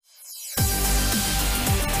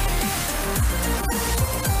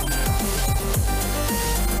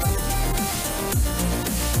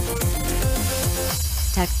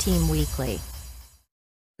Tech Team Weekly.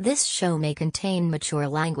 This show may contain mature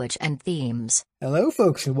language and themes. Hello,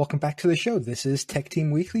 folks, and welcome back to the show. This is Tech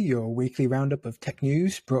Team Weekly, your weekly roundup of tech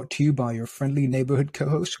news, brought to you by your friendly neighborhood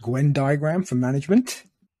co-host, Gwen Diagram from management.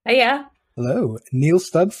 Hiya. Hello, Neil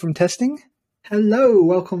Stubb from testing. Hello,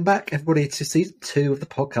 welcome back, everybody, to season 2 of the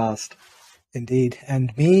podcast. Indeed,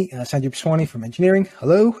 and me, Sanjay Biswani from engineering.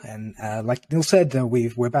 Hello, and like Neil said,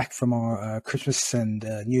 we're back from our Christmas and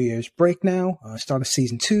New Year's break now. Start of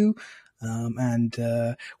season 2. And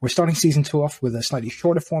we're starting season 2 off with a slightly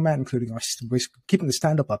shorter format, including we're keeping the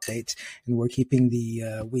stand-up updates, and we're keeping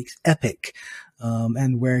the week's epic,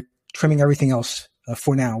 and we're trimming everything else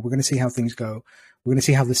for now. We're going to see how things go. We're going to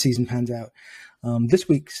see how the season pans out. This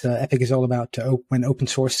week's epic is all about when open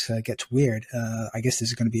source gets weird. I guess this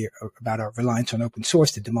is going to be about our reliance on open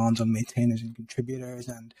source, the demands on maintainers and contributors,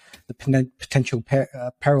 and the potential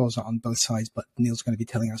perils on both sides. But Neil's going to be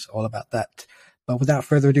telling us all about that. But without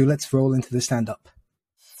further ado, let's roll into the stand-up.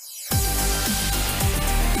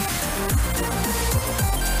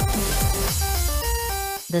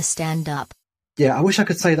 The stand-up. Yeah, I wish I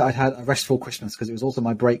could say that I'd had a restful Christmas, because it was also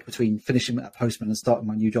my break between finishing at Postman and starting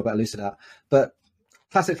my new job at Elucidat. But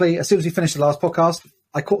classically, as soon as we finished the last podcast,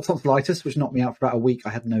 I caught tonsillitis, which knocked me out for about a week. I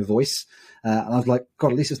had no voice. And I was like,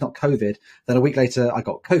 God, at least it's not COVID. Then a week later, I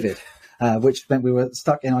got COVID, which meant we were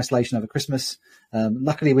stuck in isolation over Christmas.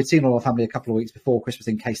 Luckily, we'd seen all our family a couple of weeks before Christmas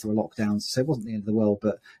in case there were lockdowns, so it wasn't the end of the world,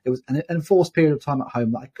 but it was an enforced period of time at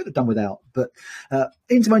home that I could have done without. But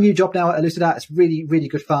into my new job now at Elucidat, it's really, really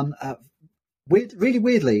good fun. Really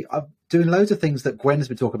weirdly, I'm doing loads of things that Gwen has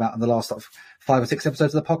been talking about in the last 5 or 6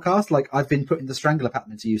 episodes of the podcast. Like, I've been putting the Strangler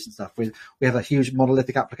pattern into use and stuff. We have a huge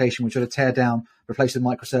monolithic application which sort of tear down, replace with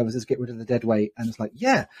microservices, get rid of the dead weight. And it's like,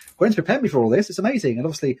 yeah, Gwen's prepared me for all this. It's amazing. And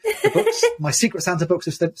obviously, the books, my Secret Santa books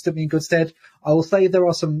have stood me in good stead. I will say there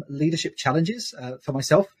are some leadership challenges for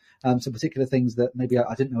myself. Some particular things that maybe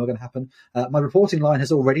I didn't know were going to happen. My reporting line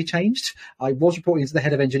has already changed. I was reporting to the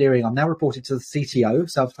head of engineering. I'm now reporting to the CTO.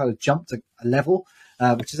 So I've kind of jumped a level,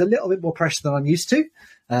 which is a little bit more pressure than I'm used to.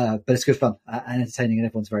 But it's good fun and entertaining, and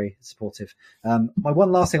everyone's very supportive. My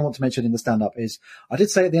one last thing I want to mention in the stand-up is I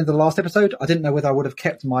did say at the end of the last episode, I didn't know whether I would have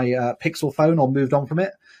kept my Pixel phone or moved on from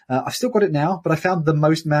it. I've still got it now, but I found the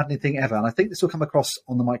most maddening thing ever. And I think this will come across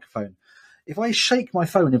on the microphone. If I shake my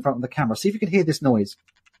phone in front of the camera, see if you can hear this noise.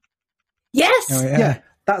 Yes. Oh, Yeah,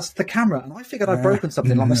 that's the camera. And I figured I'd broken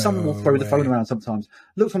something. Like my son will throw the phone around sometimes.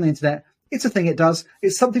 Looked on the internet. It's a thing it does.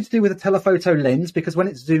 It's something to do with a telephoto lens, because when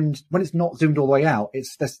it's not zoomed all the way out,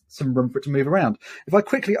 there's some room for it to move around. If I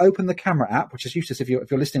quickly open the camera app, which is useless if you're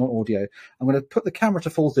listening on audio, I'm going to put the camera to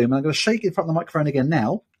full zoom, and I'm going to shake it in front of the microphone again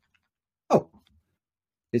now. Oh,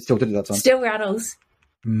 it still did it that time. Still rattles.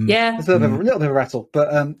 Yeah. It's a little bit of a rattle,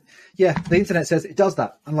 but yeah, the internet says it does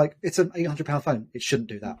that. And like, it's an £800 phone. It shouldn't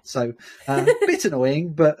do that. So a bit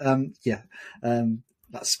annoying, but yeah,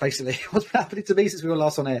 that's basically what's been happening to me since we were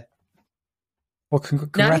last on air. Well,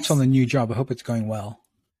 congrats Nice. on the new job. I hope it's going well.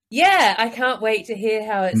 Yeah, I can't wait to hear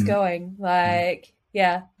how it's going. Like,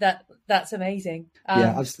 yeah, that's amazing.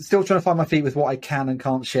 Yeah, I'm still trying to find my feet with what I can and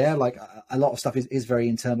can't share. Like, a lot of stuff is very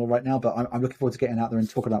internal right now, but I'm looking forward to getting out there and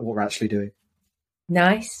talking about what we're actually doing.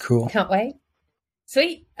 Nice. Cool. Can't wait.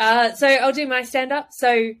 Sweet. So I'll do my stand-up.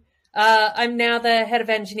 So I'm now the head of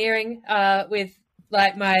engineering with,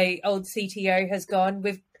 like, my old CTO has gone.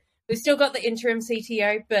 We've still got the interim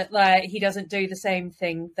CTO, but like, he doesn't do the same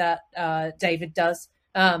thing that David does.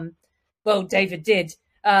 Well, David did.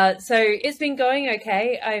 So it's been going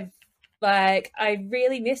okay. I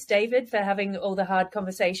really miss David for having all the hard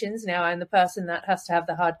conversations. Now I'm the person that has to have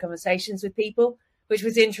the hard conversations with people, which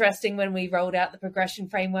was interesting when we rolled out the progression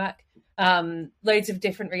framework. Loads of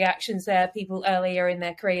different reactions there. People earlier in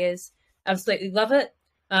their careers absolutely love it.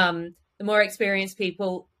 The more experienced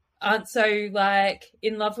people aren't so like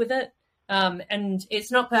in love with it. And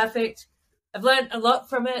it's not perfect. I've learned a lot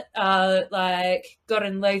from it,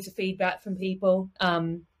 gotten loads of feedback from people.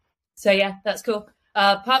 So yeah, that's cool.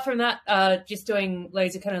 Apart from that, just doing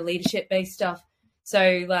loads of kind of leadership based stuff.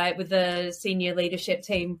 So like with the senior leadership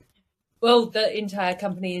team, well, the entire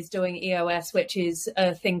company is doing EOS, which is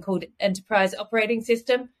a thing called Enterprise Operating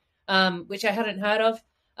System, which I hadn't heard of.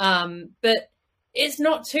 But it's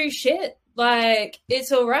not too shit. Like,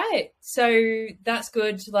 it's all right. So that's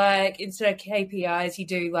good. Like, instead of KPIs, you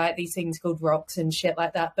do like these things called rocks and shit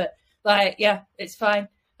like that. But like, yeah, it's fine.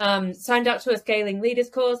 Signed up to a scaling leaders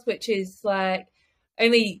course, which is like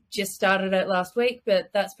only just started it last week,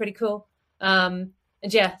 but that's pretty cool. And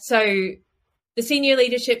yeah, so the senior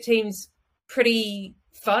leadership team's pretty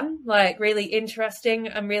fun, like really interesting.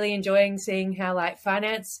 I'm really enjoying seeing how like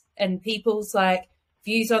finance and people's like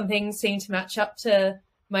views on things seem to match up to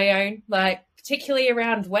my own, like particularly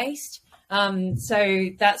around waste. So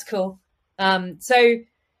that's cool. So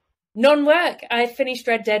non-work, I finished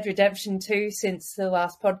Red Dead Redemption 2 since the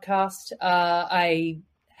last podcast. I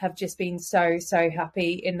have just been so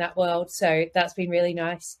happy in that world. So that's been really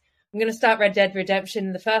nice. I'm going to start Red Dead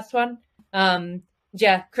Redemption, the first one.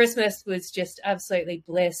 Yeah, Christmas was just absolutely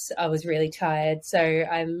bliss. I was really tired. So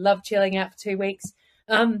I love chilling out for 2 weeks.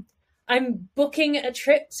 I'm booking a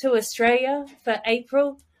trip to Australia for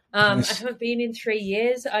April. Nice. I haven't been in 3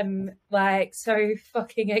 years. I'm like so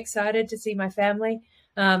fucking excited to see my family.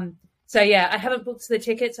 So yeah, I haven't booked the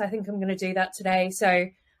tickets. I think I'm going to do that today. So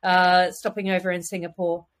stopping over in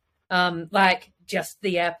Singapore, like just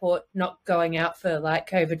the airport, not going out for like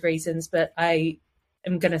COVID reasons, but I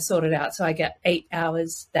am going to sort it out. So I get 8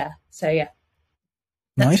 hours there. So yeah.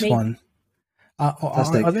 Nice me. one.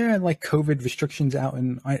 Are there like COVID restrictions out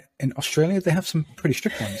in Australia? They have some pretty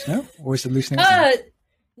strict ones, no? Or is it loosening up?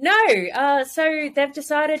 No. So they've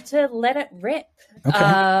decided to let it rip,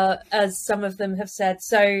 Okay. as some of them have said.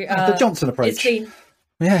 So The Johnson approach. it's been,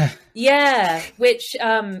 Yeah. which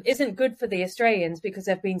isn't good for the Australians because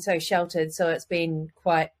they've been so sheltered. So it's been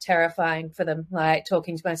quite terrifying for them, like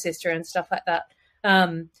talking to my sister and stuff like that.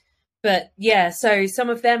 But yeah, so some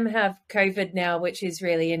of them have COVID now, which is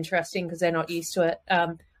really interesting because they're not used to it.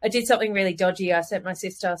 I did something really dodgy. I sent my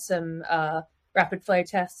sister some rapid flow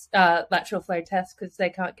tests, lateral flow tests, because they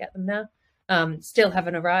can't get them now. Still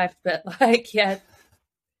haven't arrived, but like, yeah,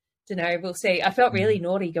 don't know. We'll see. I felt really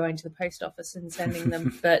naughty going to the post office and sending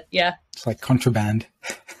them, but yeah. It's like contraband.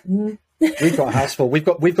 We've got a house full. We've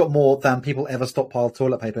got more than people ever stockpile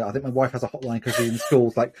toilet paper. I think my wife has a hotline because she's in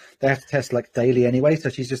schools. Like they have to test like daily anyway. So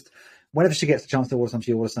she's just whenever she gets the chance to order some,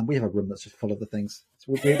 she orders some. We have a room that's just full of the things.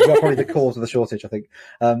 So we're probably the cause of the shortage, I think.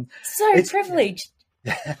 So privileged.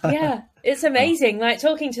 Yeah, it's amazing. Like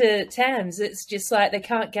talking to Tams, it's just like they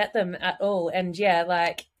can't get them at all. And yeah,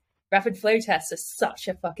 like rapid flow tests are such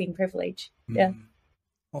a fucking privilege. Yeah.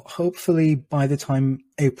 Well, hopefully by the time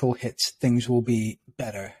April hits, things will be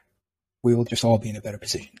better. We will just all be in a better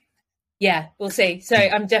position. Yeah, we'll see. So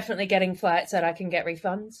I'm definitely getting flights that I can get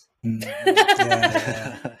refunds.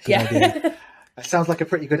 Yeah. It sounds like a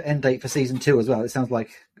pretty good end date for season 2 as well. It sounds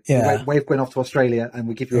like Wave going off to Australia and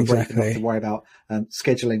we give you a break and not to worry about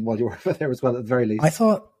scheduling while you're over there as well at the very least. I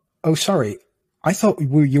thought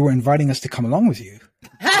you were inviting us to come along with you.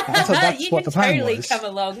 I thought that's you what the plan totally was. come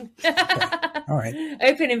along. Okay. All right.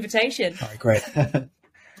 Open invitation. All right, great.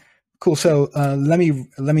 Cool. So let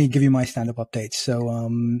me give you my stand-up updates. So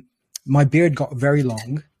my beard got very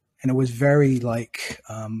long, and it was very like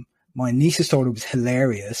my nieces thought it was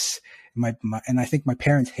hilarious. And I think my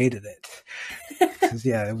parents hated it.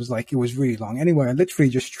 Yeah, it was really long. Anyway, I literally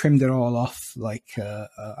just trimmed it all off. Like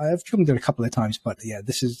I've trimmed it a couple of times, but yeah,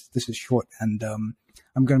 this is short, and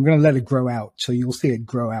I'm gonna let it grow out. So you'll see it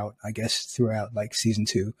grow out, I guess, throughout like season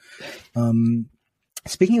 2.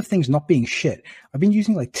 Speaking of things not being shit, I've been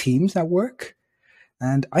using like Teams at work,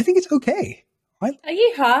 and I think it's okay. Are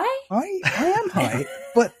you high? I am high,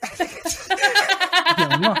 but no,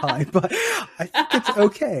 I'm not high, but I think it's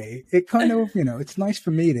okay. It kind of, it's nice for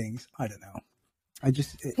meetings. I don't know.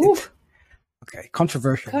 It's okay.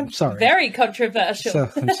 Controversial. I'm sorry. Very controversial.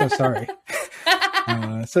 I'm so sorry.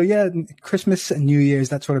 So yeah, Christmas and New Year's,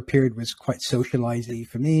 that sort of period was quite socializing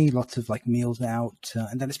for me. Lots of like meals out,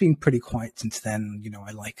 and then it's been pretty quiet since then.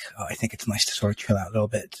 I think it's nice to sort of chill out a little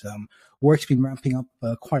bit. Work's been ramping up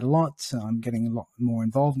quite a lot. I'm getting a lot more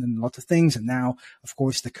involved in lots of things, and now, of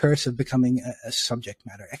course, the curse of becoming a subject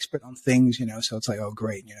matter expert on things. So it's like, oh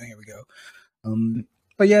great, here we go.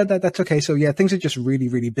 But yeah, that's okay. So yeah, things are just really,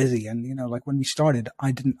 really busy. And, like when we started,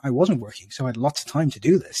 I wasn't working. So I had lots of time to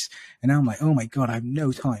do this. And now I'm like, oh my God, I have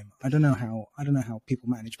no time. I don't know how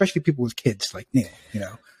people manage, especially people with kids like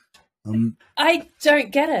Neil, I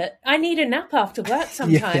don't get it. I need a nap after work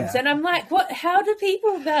sometimes. Yeah. And I'm like, how do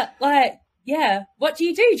people that what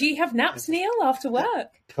do? Do you have naps, Neil, after work?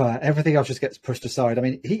 Everything else just gets pushed aside. I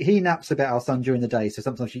mean, he naps a bit, our son, during the day. So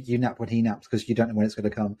sometimes you nap when he naps because you don't know when it's going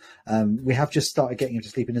to come. We have just started getting him to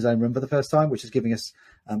sleep in his own room for the first time, which is giving us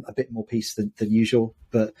a bit more peace than usual.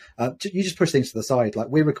 But you just push things to the side. Like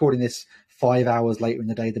we're recording this 5 hours later in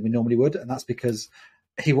the day than we normally would. And that's because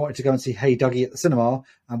he wanted to go and see Hey Dougie at the cinema.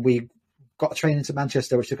 And we got a train into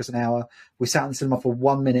Manchester, which took us an hour. We sat in the cinema for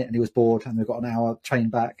 1 minute and he was bored, and we got an hour train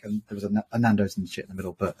back, and there was a Nando's and shit in the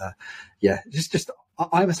middle. But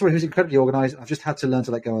I'm somebody who's incredibly organised. I've just had to learn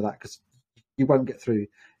to let go of that because you won't get through.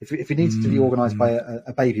 If you need to be organised by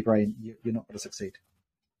a baby brain, you're not going to succeed.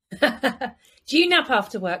 Do you nap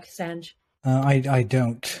after work, Sanj? I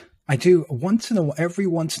don't. I do every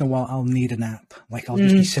once in a while. I'll need a nap. Like I'll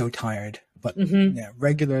just be so tired. But yeah,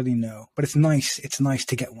 regularly, no. But it's nice. It's nice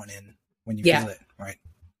to get one in when you feel it, right?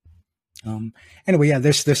 Anyway, yeah,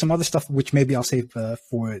 there's some other stuff which maybe I'll save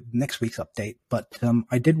for next week's update. But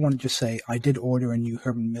I did want to just say I did order a new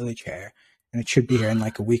Herman Miller chair, and it should be here in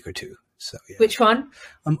like a week or two. So yeah. Which one?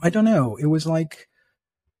 I don't know. It was like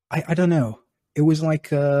I don't know. It was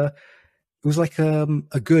like a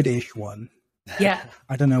good-ish one. Yeah.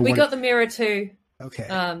 I don't know. We got the mirror too.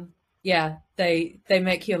 Okay. Yeah, they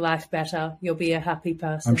make your life better. You'll be a happy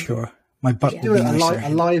person. I'm sure. My butt will Do be a nicer.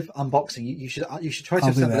 live unboxing. You should try to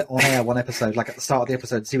assemble it on air one episode, like at the start of the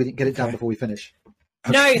episode, see if we can get it done before we finish.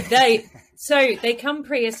 No, they come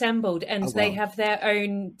pre-assembled, and they have their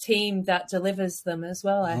own team that delivers them as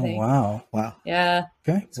well. I think. Wow. Yeah.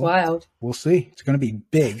 Okay. It's wild. We'll see. It's going to be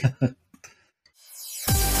big.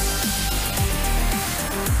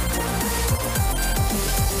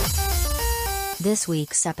 This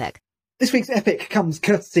week's Epic. This week's Epic comes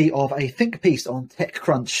courtesy of a think piece on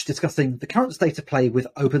TechCrunch discussing the current state of play with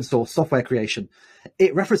open source software creation.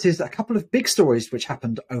 It references a couple of big stories which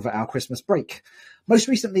happened over our Christmas break. Most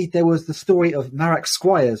recently, there was the story of Marek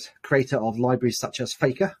Squires, creator of libraries such as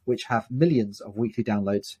Faker, which have millions of weekly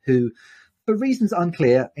downloads, who, for reasons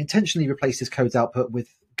unclear, intentionally replaced his code's output with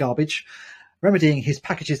garbage, remedying his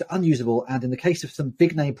packages unusable, and in the case of some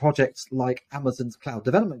big-name projects like Amazon's Cloud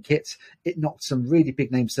Development Kit, it knocked some really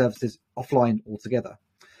big-name services offline altogether.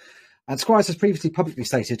 And Squires has previously publicly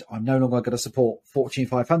stated, I'm no longer going to support Fortune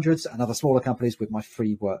 500s and other smaller companies with my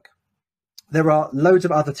free work. There are loads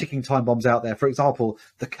of other ticking time bombs out there. For example,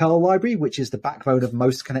 the curl library, which is the backbone of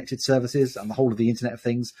most connected services and the whole of the Internet of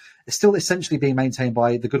Things, is still essentially being maintained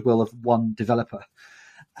by the goodwill of one developer.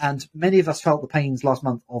 And many of us felt the pains last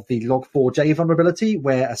month of the Log4j vulnerability,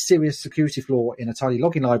 where a serious security flaw in a tidy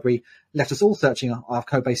logging library left us all searching our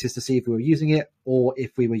code bases to see if we were using it or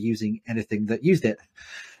if we were using anything that used it.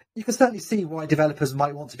 You can certainly see why developers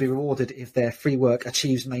might want to be rewarded if their free work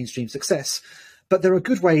achieves mainstream success, but there are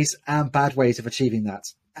good ways and bad ways of achieving that.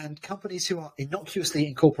 And companies who are innocuously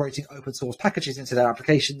incorporating open source packages into their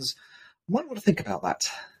applications might want to think about that.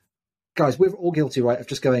 Guys, we're all guilty, right, of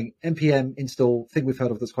just going npm install thing we've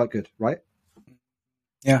heard of that's quite good, right?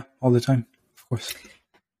 Yeah, all the time, of course.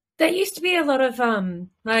 There used to be a lot of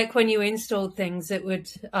like when you installed things, it would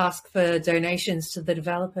ask for donations to the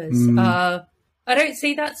developers. I don't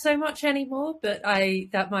see that so much anymore, but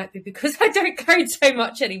that might be because I don't code so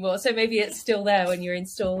much anymore. So maybe it's still there when you're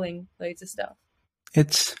installing loads of stuff.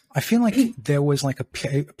 I feel like there was like a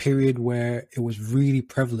period where it was really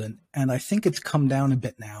prevalent, and I think it's come down a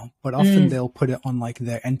bit now, but often they'll put it on like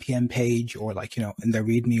their NPM page or like, you know, in their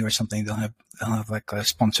README or something, they'll have like a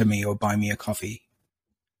sponsor me or buy me a coffee.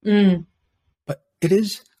 But it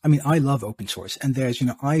is, I mean, I love open source, and there's, you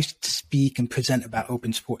know, I speak and present about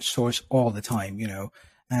open source all the time, you know,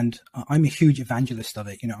 and I'm a huge evangelist of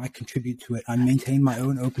it. You know, I contribute to it. I maintain my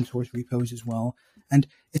own open source repos as well. And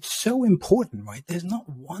it's so important, right? There's not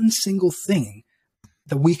one single thing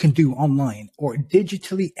that we can do online or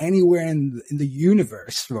digitally anywhere in the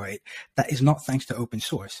universe, right, that is not thanks to open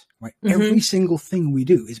source, right? Every single thing we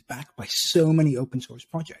do is backed by so many open source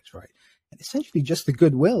projects, right? And essentially just the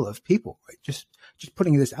goodwill of people, right? Just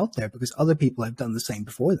putting this out there because other people have done the same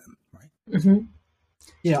before them, right?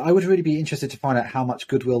 Yeah, I would really be interested to find out how much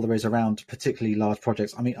goodwill there is around particularly large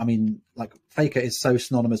projects. I mean, like Faker is so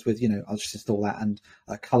synonymous with, you know, I'll just install that, and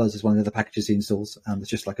Colors is one of the packages he installs, and it's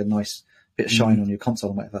just like a nice bit of shine on your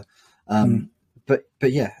console and whatever.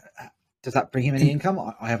 But yeah, does that bring him any income?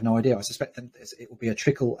 I have no idea. I suspect that it will be a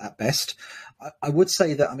trickle at best. I would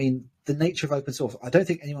say that, I mean, the nature of open source, I don't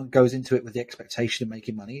think anyone goes into it with the expectation of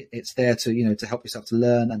making money. It's there to, you know, to help yourself to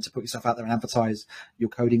learn and to put yourself out there and advertise your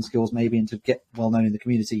coding skills maybe, and to get well known in the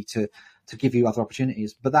community to give you other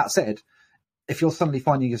opportunities. But that said, if you're suddenly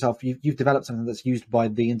finding yourself, you've developed something that's used by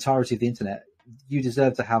the entirety of the internet, you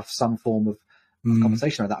deserve to have some form of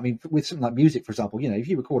conversation like that. I mean, with something like music, for example, you know, if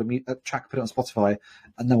you record a track, put it on Spotify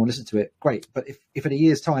and no one listens to it, great. But if in a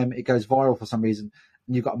year's time it goes viral for some reason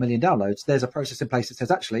and you've got 1 million downloads, there's a process in place that says,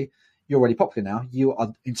 actually, you're already popular now. You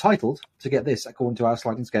are entitled to get this according to our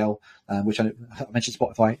sliding scale, which I mentioned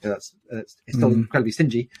Spotify. It's still incredibly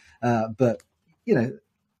stingy. But, you know,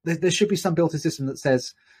 there should be some built-in system that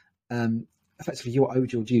says, effectively, you're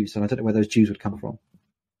owed your dues. And I don't know where those dues would come from.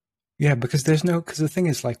 Yeah, because the thing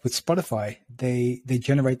is, like with Spotify, they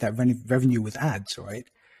generate that revenue with ads, right?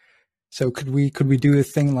 So could we do a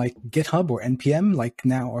thing like GitHub or NPM, like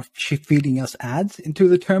now are feeding us ads into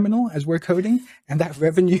the terminal as we're coding, and that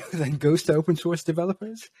revenue then goes to open source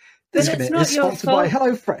developers? But it's not your sponsored by fault.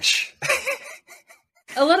 HelloFresh.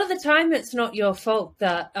 A lot of the time, it's not your fault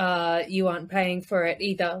that you aren't paying for it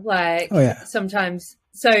either. Like sometimes,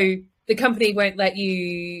 so the company won't let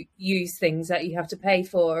you use things that you have to pay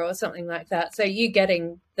for or something like that. So you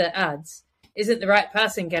getting the ads isn't the right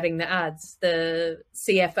person getting the ads. The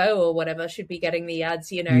CFO or whatever should be getting the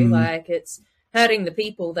ads, like it's hurting the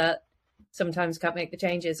people that sometimes can't make the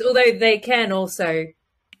changes. Although they can also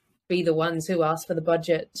be the ones who ask for the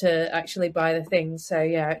budget to actually buy the things. So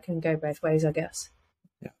yeah, it can go both ways, I guess.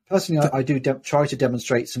 Yeah. Personally, I do try to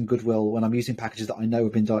demonstrate some goodwill when I'm using packages that I know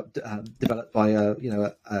have been developed by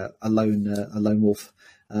a lone wolf.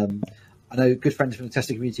 I know a good friend from the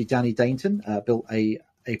testing community, Danny Dainton, built a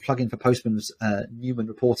plugin for Postman's Newman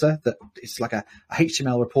Reporter that is like a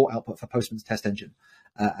HTML report output for Postman's test engine,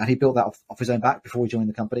 and he built that off his own back before he joined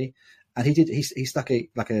the company. And he stuck a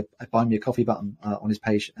buy me a coffee button on his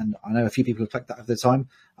page, and I know a few people have clicked that over the time.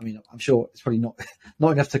 I mean, I'm sure it's probably not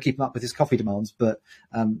enough to keep him up with his coffee demands, but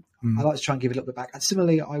I like to try and give a little bit back. And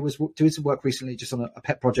similarly, I was doing some work recently just on a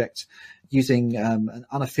pet project using an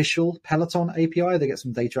unofficial Peloton API. They get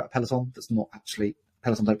some data out of Peloton that's not actually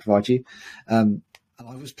Peloton don't provide you. And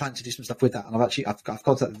I was planning to do some stuff with that, and I've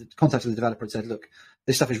contacted the developer and said, look,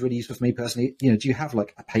 this stuff is really useful for me personally. Do you have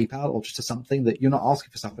like a PayPal or just something that you're not asking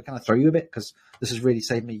for stuff, but can I throw you a bit, because this has really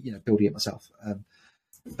saved me, building it myself.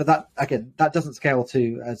 But that again, that doesn't scale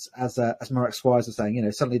to as Marek Squires was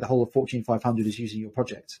saying. Suddenly the whole of Fortune 500 is using your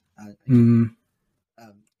project. If you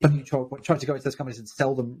try to go into those companies and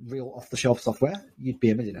sell them real off the shelf software, you'd be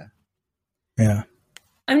a millionaire. Yeah.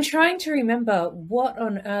 I'm trying to remember what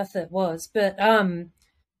on earth it was, but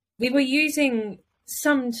we were using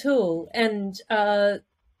some tool, and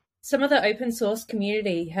some of the open source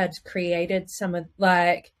community had created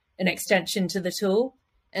an extension to the tool,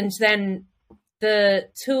 and then the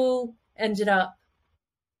tool ended up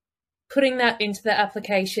putting that into the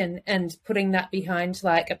application and putting that behind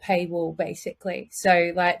like a paywall, basically.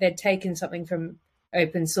 So like they'd taken something from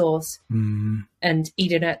open source and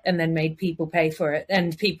eaten it and then made people pay for it,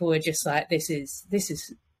 and people were just like, this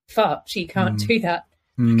is fucked, you can't do that.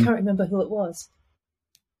 I can't remember who it was.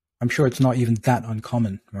 I'm sure it's not even that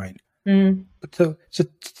uncommon, right? But so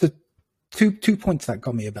the two points that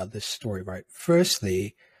got me about this story, right?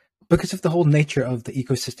 Firstly, because of the whole nature of the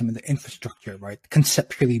ecosystem and the infrastructure, right,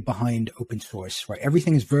 conceptually behind open source, right,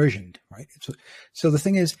 everything is versioned, right? So the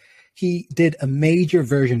thing is, he did a major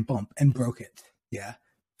version bump and broke it. Yeah,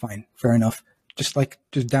 fine, fair enough. Just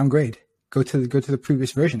downgrade. Go to the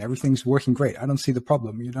previous version. Everything's working great. I don't see the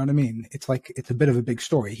problem. You know what I mean? It's like, it's a bit of a big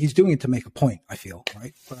story. He's doing it to make a point, I feel,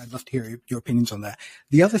 right? But I'd love to hear your opinions on that.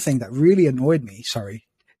 The other thing that really annoyed me, sorry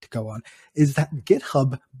to go on, is that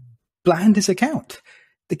GitHub banned his account.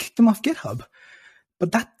 They kicked him off GitHub.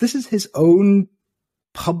 But this is his own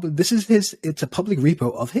it's a public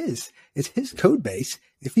repo of his. It's his code base.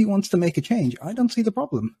 If he wants to make a change, I don't see the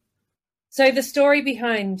problem. So the story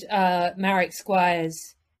behind Marek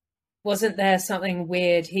Squires, wasn't there something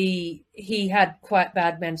weird? He had quite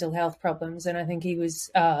bad mental health problems, and I think he was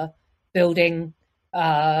building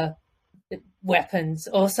weapons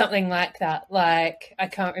or something like that. Like, I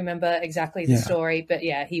can't remember exactly the story, but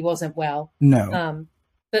yeah, he wasn't well. No.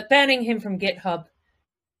 But banning him from GitHub,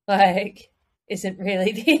 isn't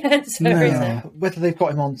really the answer, is it? Whether they've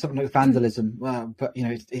got him on something like vandalism, but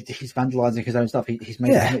he's vandalising his own stuff. He's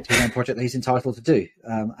made a commit to his own project that he's entitled to do,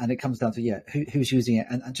 and it comes down to who's using it.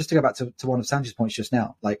 And just to go back to one of Sanjay's points just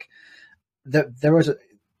now, like there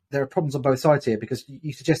are problems on both sides here, because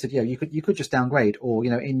you suggested you could just downgrade, or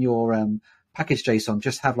in your package JSON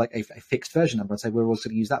just have like a fixed version number and say we're also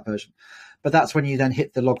going to use that version. But that's when you then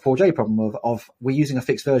hit the log4j problem of we're using a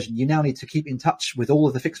fixed version. You now need to keep in touch with all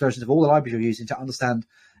of the fixed versions of all the libraries you're using to understand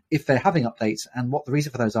if they're having updates and what the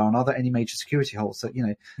reason for those are, and are there any major security holes. So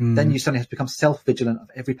then you suddenly have to become self-vigilant of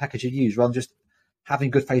every package you use, rather than just having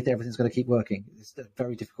good faith that everything's going to keep working. It's a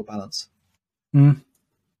very difficult balance.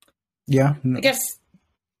 Yeah, I guess.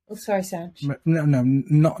 Oh, sorry, Sanj. No,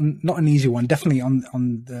 not an easy one. Definitely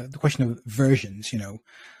on the question of versions.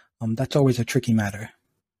 That's always a tricky matter.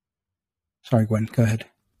 Sorry, Gwen, go ahead.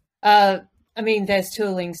 I mean, there's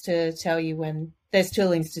toolings to tell you when there's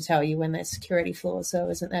security flaws, though,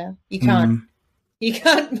 isn't there? You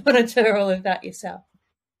can't monitor all of that yourself.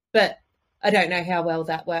 But I don't know how well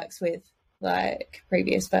that works with like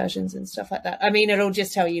previous versions and stuff like that. I mean, it'll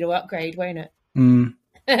just tell you to upgrade, won't it?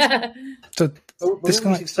 So we're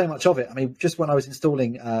using so much of it. I mean, just when I was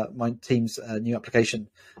installing my team's new application,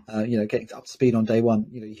 getting up to speed on day one,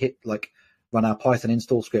 you hit run our Python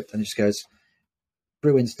install script, and it just goes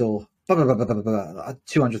brew install, blah, blah, blah, blah, blah, blah,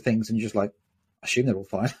 200 things, and you just assume they're all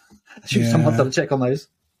fine. Assume someone's done a check on those.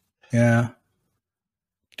 Yeah.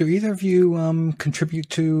 Do either of you contribute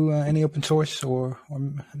to any open source or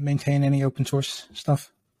maintain any open source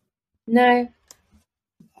stuff? No.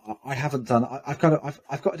 I haven't done. I've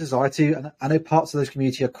got a desire to, and I know parts of those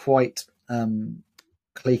community are quite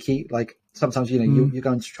cliquey. Like sometimes, you're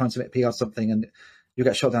going to try and submit PR something, and you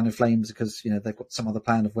get shot down in flames because they've got some other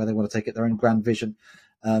plan of where they want to take it, their own grand vision.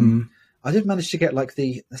 I did manage to get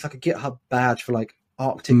there's like a GitHub badge for like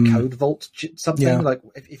Arctic Code Vault something. Yeah. Like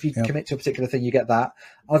if you commit to a particular thing, you get that.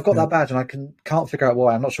 I've got that badge, and I can't figure out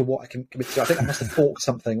why. I'm not sure what I can commit to. I think I must have forked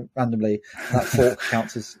something randomly. And that fork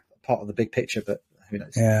counts as part of the big picture, but who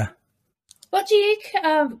knows? Yeah. What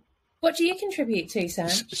do you contribute to, Sam?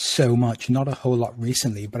 So much, not a whole lot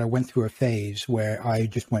recently, but I went through a phase where I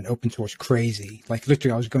just went open source crazy. Like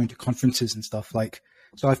literally I was going to conferences and stuff.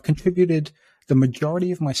 So I've contributed, the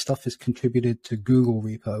majority of my stuff is contributed to Google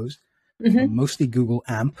repos, mostly Google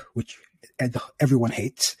AMP, which everyone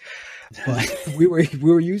hates, but we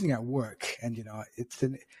were using it at work, and it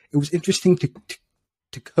was interesting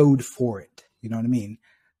to code for it. You know what I mean?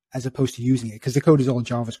 As opposed to using it, because the code is all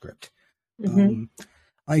JavaScript.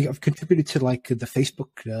 I've contributed to the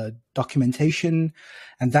Facebook documentation,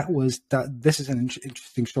 and this is an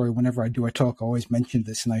interesting story. Whenever I do a talk, I always mention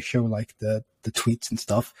this, and I show the tweets and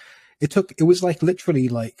stuff. It was literally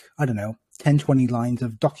I don't know, 10, 20 lines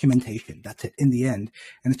of documentation. That's it in the end.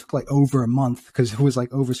 And it took over a month because it was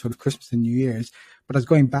over sort of Christmas and New Year's. But I was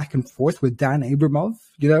going back and forth with Dan Abramov,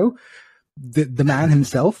 the man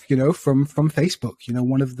himself, from Facebook,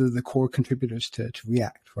 one of the core contributors to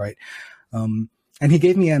React, right? And he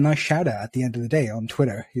gave me a nice shout out at the end of the day on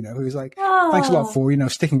Twitter. He was like, thanks a lot for,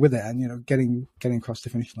 sticking with it and, getting across the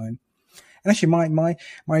finish line. And actually my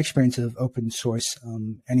experience of open source,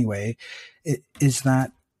 anyway, is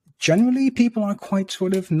that generally people are quite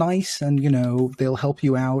sort of nice and, they'll help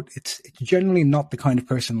you out. It's generally not the kind of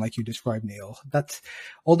person like you described, Neil.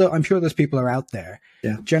 Although I'm sure those people are out there.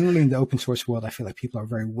 Yeah. Generally in the open source world, I feel like people are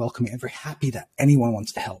very welcoming and very happy that anyone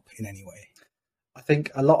wants to help in any way. I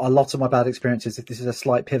think a lot of my bad experiences, if this is a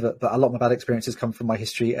slight pivot, but a lot of my bad experiences come from my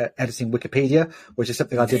history editing Wikipedia, which is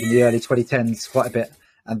something I did in the early 2010s quite a bit.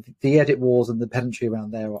 And the edit wars and the pedantry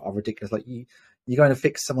around there are ridiculous. You're going to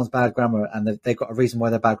fix someone's bad grammar, and they've got a reason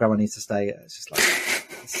why their bad grammar needs to stay. It's just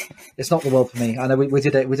it's not the world for me. I know we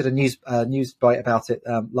did a news bite about it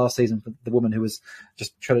last season for the woman who was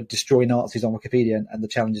just trying to destroy Nazis on Wikipedia and the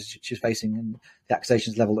challenges she was facing and the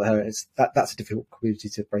accusations leveled at her. That's a difficult community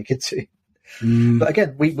to break into. But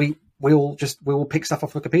again, we will pick stuff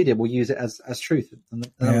off Wikipedia. We'll use it as truth. And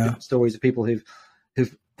there are different stories of people who've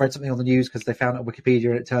read something on the news because they found it on Wikipedia,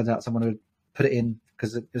 and it turns out someone had put it in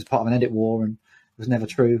because it was part of an edit war and it was never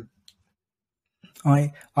true.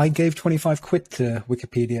 I gave 25 quid to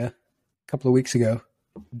Wikipedia a couple of weeks ago.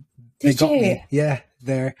 Did got you? Me. Yeah,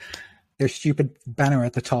 their stupid banner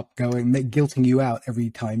at the top guilting you out every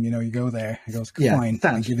time you go there. It goes, fine,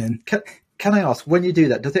 I give in. Can I ask, when you do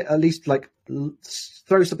that, does it at least throw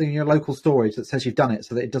something in your local storage that says you've done it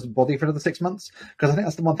so that it doesn't bother you for another 6 months? Because I think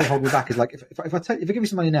that's the one thing holding me back is if I give you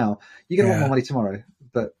some money now, you're going to want more money tomorrow.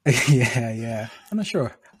 But yeah, I'm not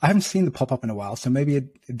sure. I haven't seen the pop up in a while, so maybe it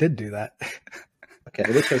did do that. Okay,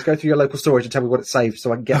 in which case, go through your local storage and tell me what it saved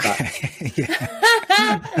so I can get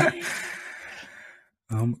that.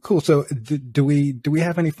 Yeah. Cool. So, do we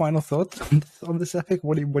have any final thoughts on this epic?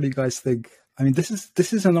 What do you guys think? I mean,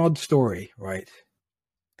 this is an odd story, right?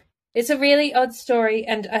 It's a really odd story,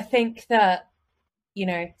 and I think that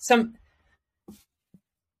the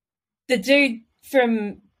dude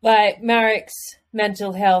from Marek's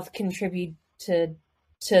mental health contributed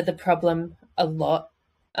to the problem a lot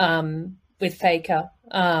with Faker,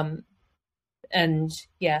 and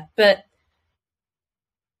yeah, but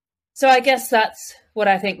so I guess that's what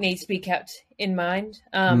I think needs to be kept in mind.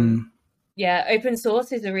 Yeah, open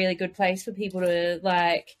source is a really good place for people to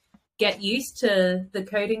get used to the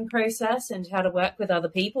coding process and how to work with other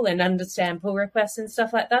people and understand pull requests and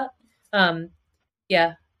stuff like that.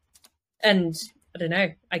 Yeah, and I don't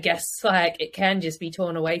know, I guess it can just be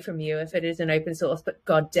torn away from you if it is an open source, but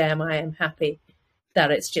goddamn, I am happy that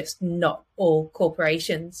it's just not all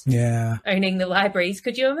corporations owning the libraries.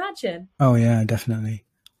 Could you imagine? Oh yeah, definitely.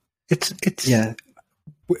 It's yeah.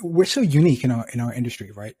 We're so unique in our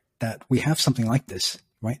industry, right? That we have something like this,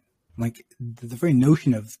 right? The very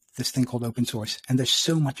notion of this thing called open source, and there's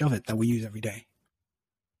so much of it that we use every day.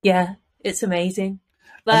 Yeah, it's amazing.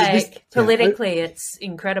 Politically, it's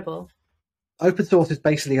incredible. Open source is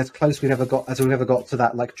basically as close as we've ever got to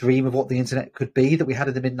that dream of what the internet could be that we had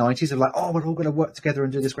in the mid-90s of we're all going to work together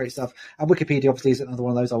and do this great stuff. And Wikipedia obviously is another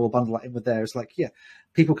one of those. I will bundle that in with there. It's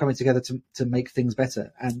people coming together to make things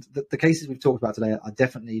better. And the cases we've talked about today are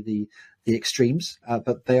definitely the extremes,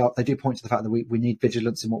 but they do point to the fact that we need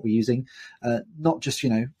vigilance in what we're using. Not just,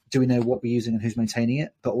 do we know what we're using and who's maintaining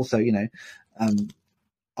it, but also,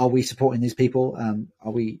 are we supporting these people?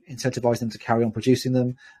 Are we incentivizing them to carry on producing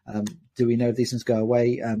them? Do we know if these things go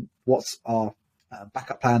away? What's our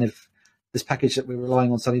backup plan if this package that we're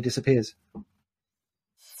relying on suddenly disappears?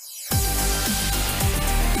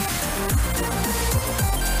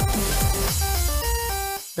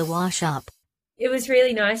 The Wash Up. It was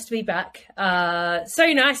really nice to be back. So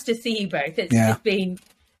nice to see you both. It's been,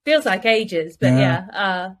 feels like ages, but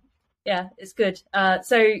yeah, it's good.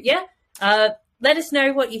 Let us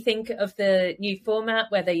know what you think of the new format,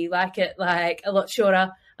 whether you like it like a lot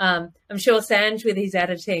shorter. I'm sure Sanj with his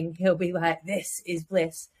editing, he'll be like, this is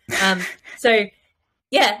bliss. So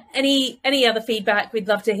yeah, any other feedback, we'd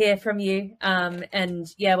love to hear from you. And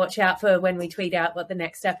yeah, watch out for when we tweet out what the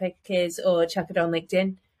next epic is or chuck it on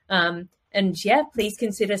LinkedIn. And yeah, please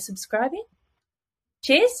consider subscribing.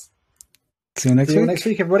 Cheers. See you next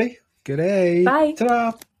week, everybody. Good day. Bye.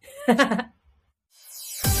 Ta-da.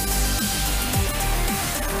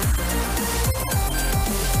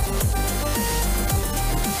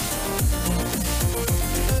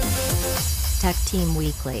 Tech Team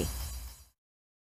Weekly.